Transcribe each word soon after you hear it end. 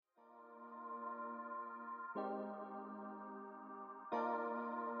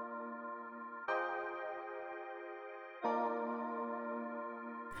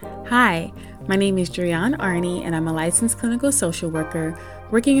Hi, my name is Julianne Arney, and I'm a licensed clinical social worker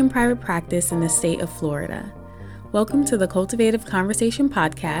working in private practice in the state of Florida. Welcome to the Cultivative Conversation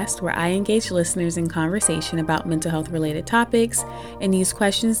podcast, where I engage listeners in conversation about mental health related topics and use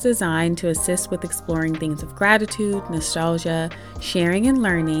questions designed to assist with exploring themes of gratitude, nostalgia, sharing and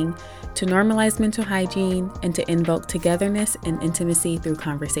learning, to normalize mental hygiene, and to invoke togetherness and intimacy through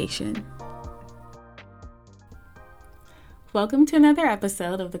conversation. Welcome to another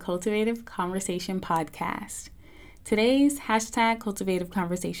episode of the Cultivative Conversation podcast. Today's #Cultivative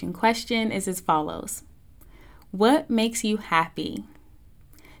Conversation question is as follows. What makes you happy?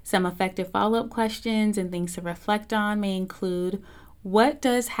 Some effective follow-up questions and things to reflect on may include, what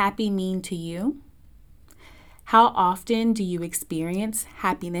does happy mean to you? How often do you experience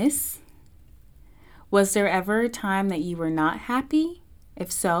happiness? Was there ever a time that you were not happy?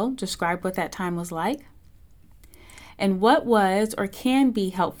 If so, describe what that time was like. And what was or can be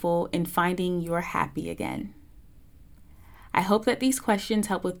helpful in finding you're happy again? I hope that these questions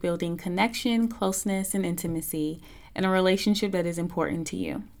help with building connection, closeness, and intimacy in a relationship that is important to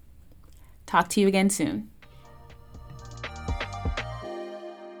you. Talk to you again soon.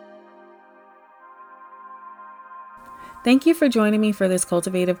 Thank you for joining me for this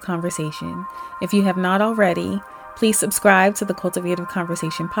cultivative conversation. If you have not already, please subscribe to the Cultivative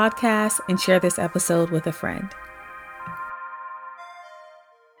Conversation podcast and share this episode with a friend.